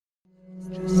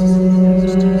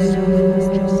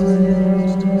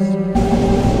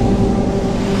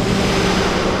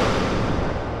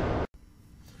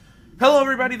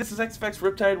this is XEFFEX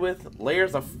Riptide with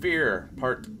Layers of Fear,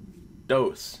 Part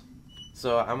Dos.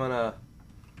 So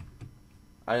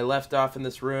I left off in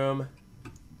this room,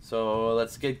 so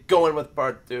let's get going with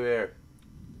Part 2 here.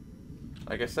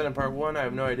 Like I said in Part 1, I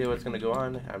have no idea what's going to go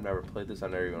on. I've never played this, I've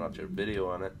never even watched a video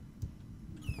on it.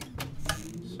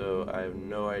 So I have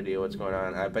no idea what's going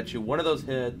on. I bet you one of those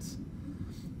hits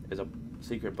is a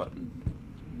secret button.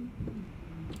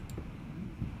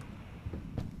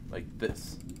 Like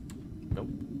this. Nope.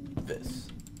 This.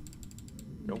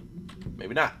 Nope.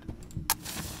 Maybe not.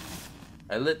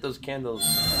 I lit those candles.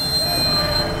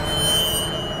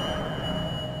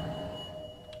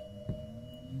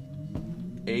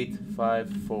 Eight,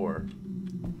 5, 4.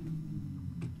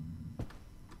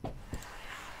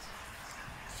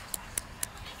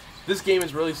 This game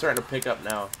is really starting to pick up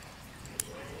now.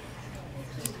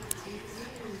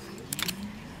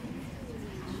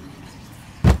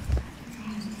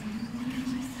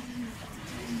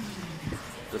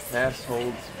 The past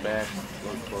holds back,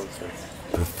 look closer.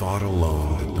 The thought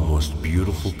alone that the most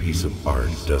beautiful piece of art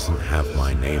doesn't have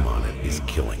my name on it is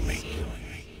killing me.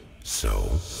 So,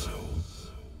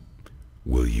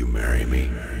 will you marry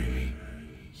me?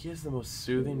 He has the most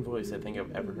soothing voice I think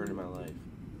I've ever heard in my life.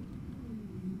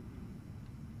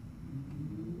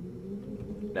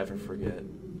 Never forget.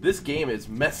 This game is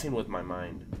messing with my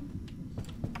mind.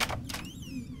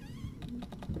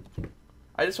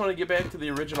 I just want to get back to the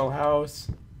original house.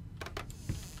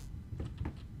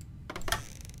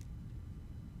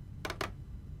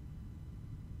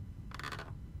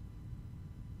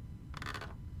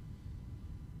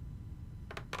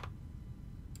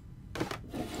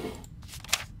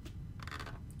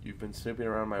 You've been snooping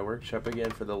around my workshop again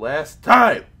for the last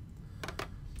time.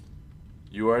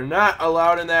 You are not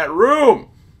allowed in that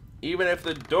room, even if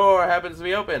the door happens to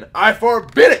be open. I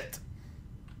forbid it!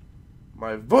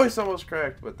 My voice almost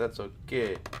cracked, but that's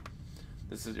okay.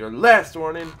 This is your last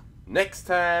warning. Next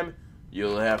time,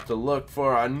 you'll have to look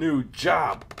for a new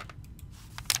job.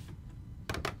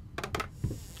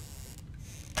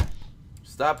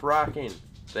 Stop rocking.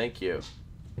 Thank you.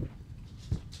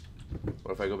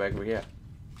 What if I go back over here?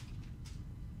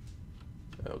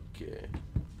 Okay.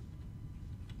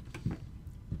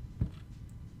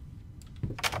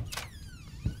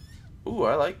 Ooh,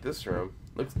 I like this room.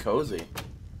 Looks cozy.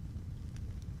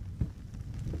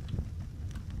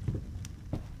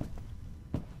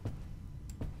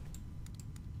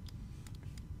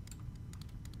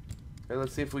 Okay,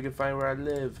 let's see if we can find where I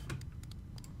live.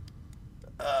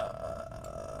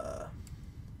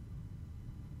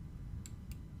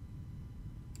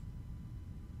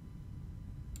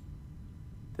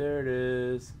 There it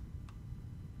is.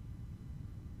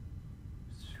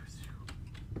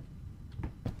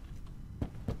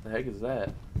 What the heck is that?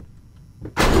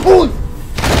 Holy!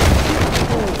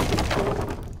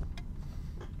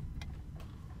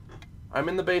 I'm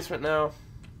in the basement now.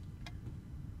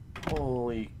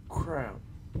 Holy crap.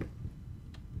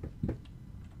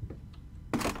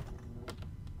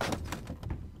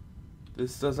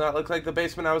 This does not look like the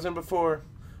basement I was in before.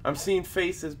 I'm seeing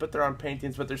faces, but they're on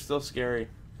paintings, but they're still scary.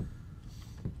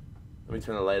 Let me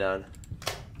turn the light on.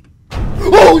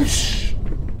 Holy sh!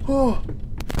 Oh.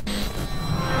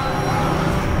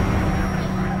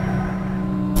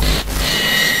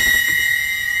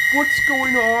 What's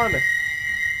going on?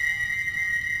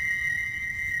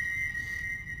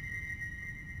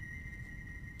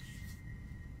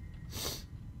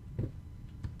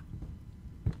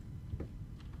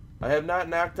 I have not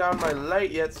knocked down my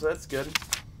light yet, so that's good.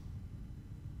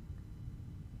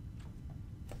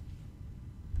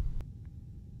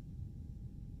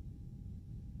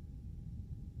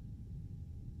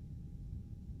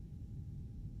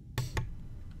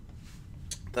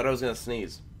 Thought I was gonna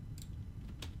sneeze.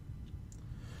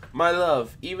 My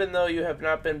love, even though you have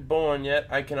not been born yet,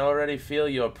 I can already feel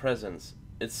your presence.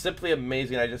 It's simply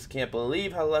amazing. I just can't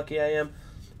believe how lucky I am.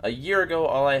 A year ago,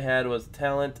 all I had was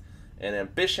talent and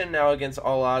ambition. Now, against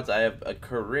all odds, I have a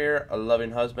career, a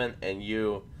loving husband, and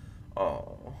you.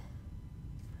 Oh.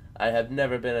 I have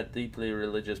never been a deeply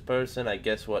religious person. I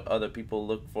guess what other people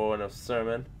look for in a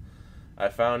sermon, I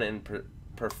found in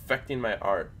perfecting my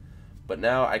art. But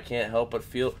now I can't help but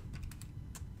feel.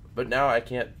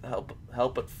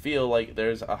 Help but feel like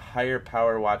there's a higher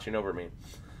power watching over me.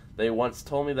 They once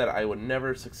told me that I would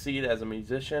never succeed as a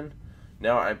musician.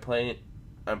 Now I'm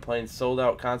playing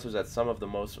sold-out concerts at some of the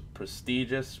most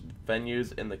prestigious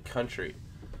venues in the country.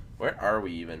 Where are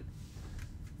we even?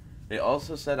 They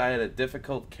also said I had a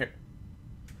difficult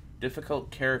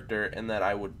character and that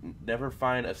I would never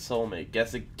find a soulmate.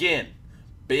 Guess again,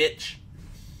 bitch.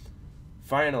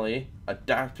 Finally, a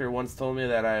doctor once told me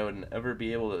that I would never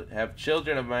be able to have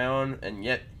children of my own, and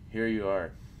yet here you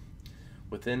are.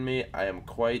 Within me, I am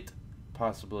quite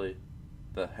possibly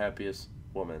the happiest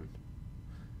woman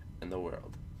in the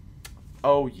world.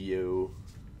 Oh, you.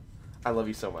 I love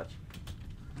you so much.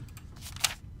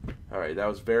 Alright, that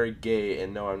was very gay,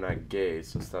 and no, I'm not gay,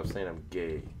 so stop saying I'm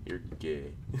gay. You're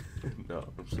gay. No,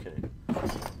 I'm just kidding.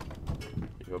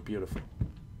 You're beautiful.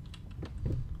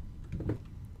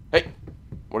 Hey!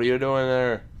 What are you doing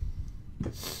there?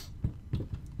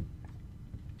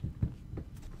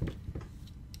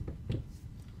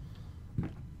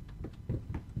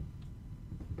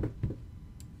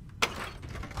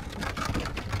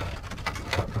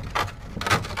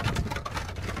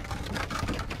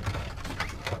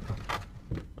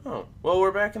 Oh, well,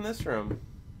 we're back in this room.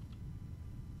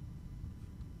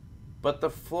 But the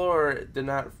floor did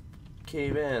not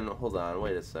cave in. Hold on,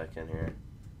 wait a second here.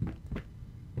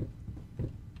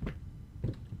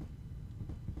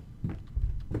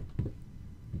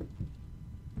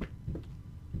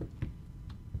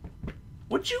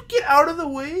 Would you get out of the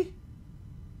way?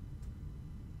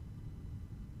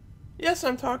 Yes,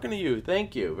 I'm talking to you.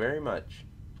 Thank you very much.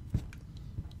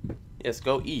 Yes,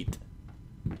 go eat.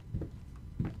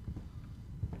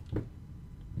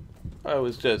 I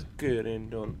was just kidding.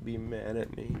 Don't be mad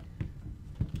at me.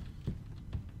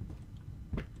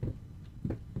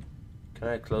 Can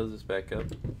I close this back up?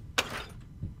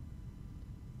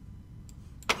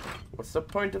 What's the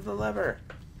point of the lever?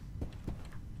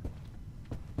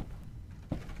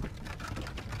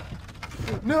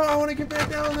 No, I want to get back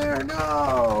down there.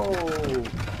 No!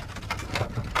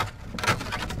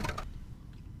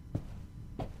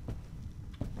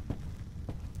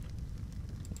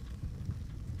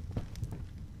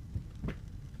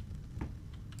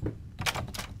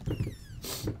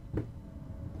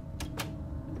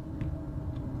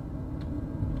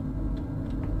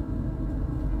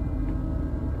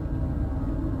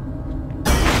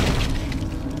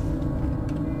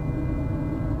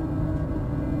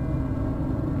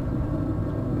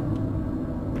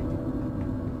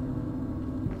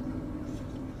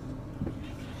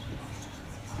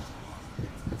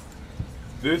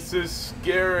 This is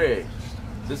scary.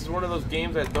 This is one of those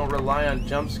games that don't rely on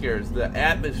jump scares. The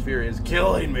atmosphere is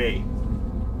killing me.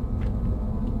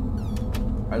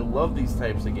 I love these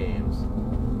types of games.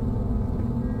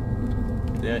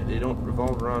 They don't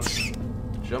revolve around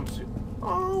jump scares.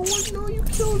 Oh, no, you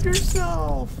killed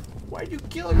yourself. Why'd you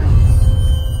kill yourself?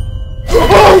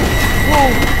 Oh!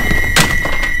 Whoa!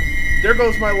 There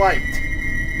goes my light.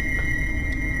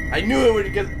 I knew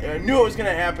it was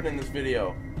gonna happen in this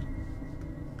video.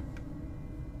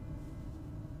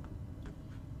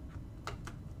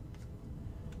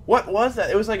 What was that?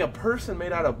 It was like a person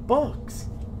made out of books.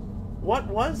 What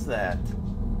was that?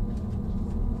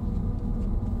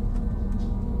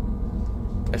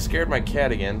 I scared my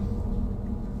cat again.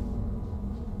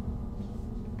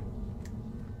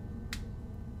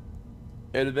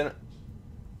 It'd have been...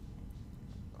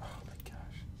 Oh my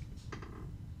gosh.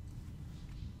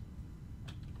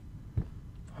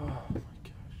 Oh my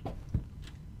gosh.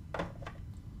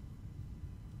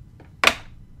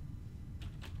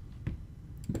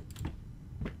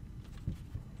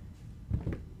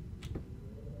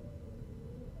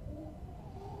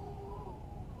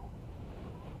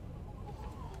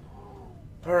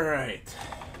 All right.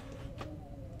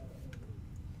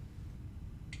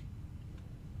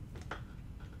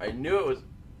 I knew it was...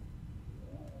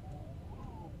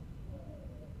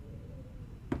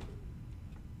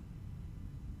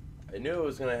 I knew it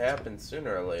was going to happen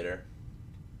sooner or later.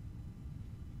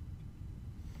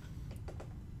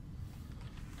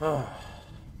 Oh.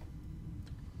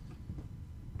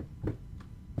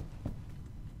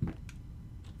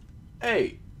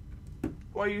 Hey,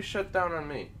 why you shut down on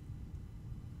me?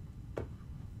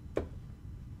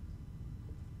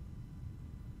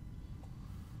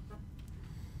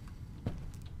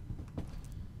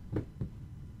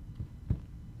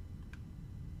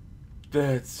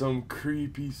 That's some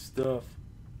creepy stuff.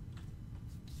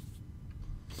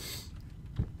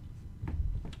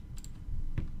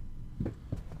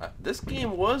 This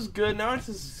game was good, now it's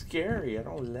just scary. I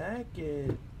don't like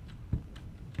it.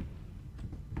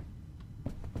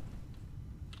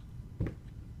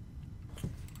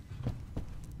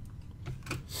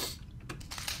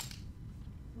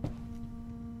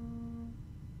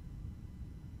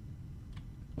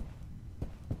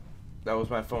 That was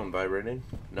my phone vibrating.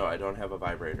 No, I don't have a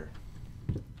vibrator.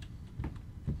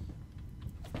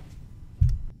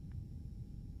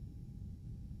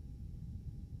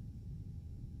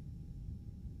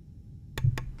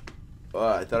 Oh,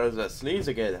 I thought it was a sneeze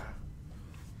again.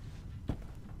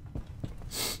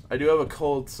 I do have a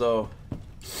cold, so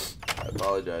I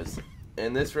apologize.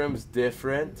 And this room's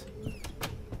different.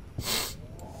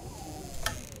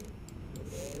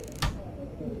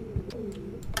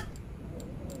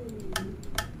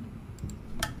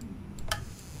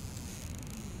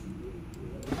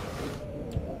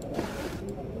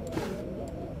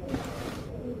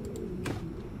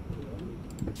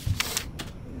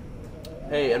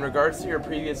 Hey, in regards to your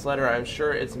previous letter, I'm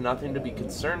sure it's nothing to be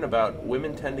concerned about.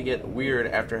 Women tend to get weird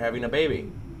after having a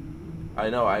baby. I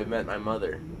know, I met my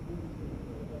mother.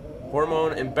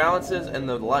 Hormone imbalances and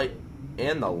the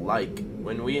like.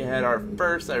 When we had our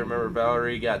first, I remember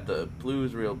Valerie got the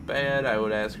blues real bad. I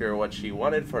would ask her what she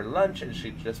wanted for lunch, and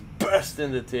she'd just burst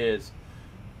into tears.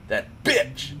 That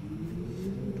bitch!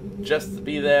 Just to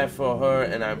be there for her,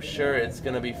 and I'm sure it's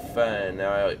gonna be fun.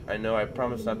 Now, I know I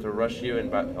promised not to rush you,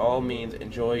 and by all means,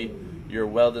 enjoy your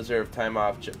well-deserved time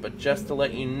off. But just to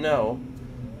let you know,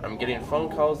 I'm getting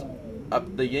phone calls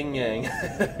up the yin-yang.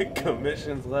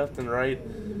 Commissions left and right.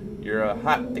 You're a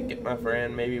hot ticket, my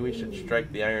friend. Maybe we should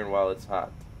strike the iron while it's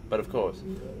hot. But of course,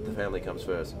 the family comes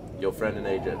first. Your friend and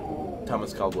agent,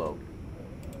 Thomas Caldwell.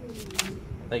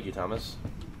 Thank you, Thomas.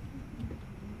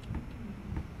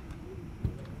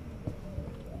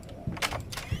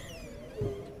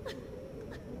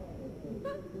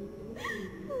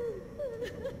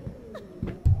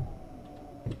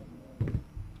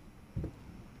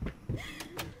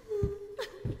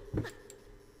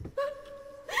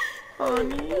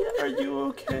 Honey, are you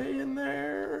okay in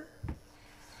there?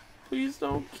 Please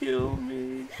don't kill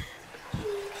me.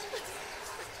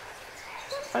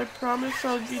 I promise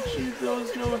I'll get you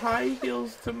those no high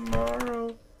heels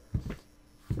tomorrow.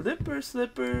 Flipper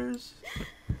slippers.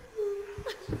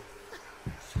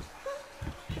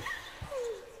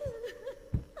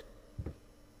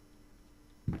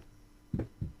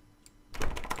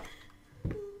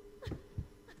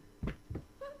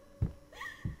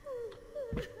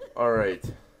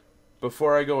 Alright,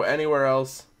 before I go anywhere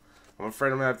else, I'm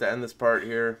afraid I'm going to have to end this part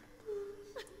here.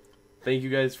 Thank you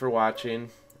guys for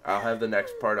watching. I'll have the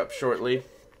next part up shortly.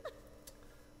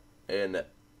 And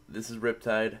this is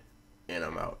Riptide, and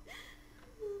I'm out.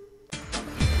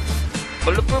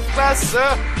 Bulletproof glass,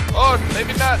 sir? Or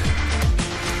maybe not.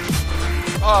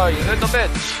 Oh, you little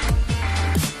bitch.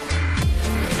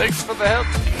 Thanks for the help.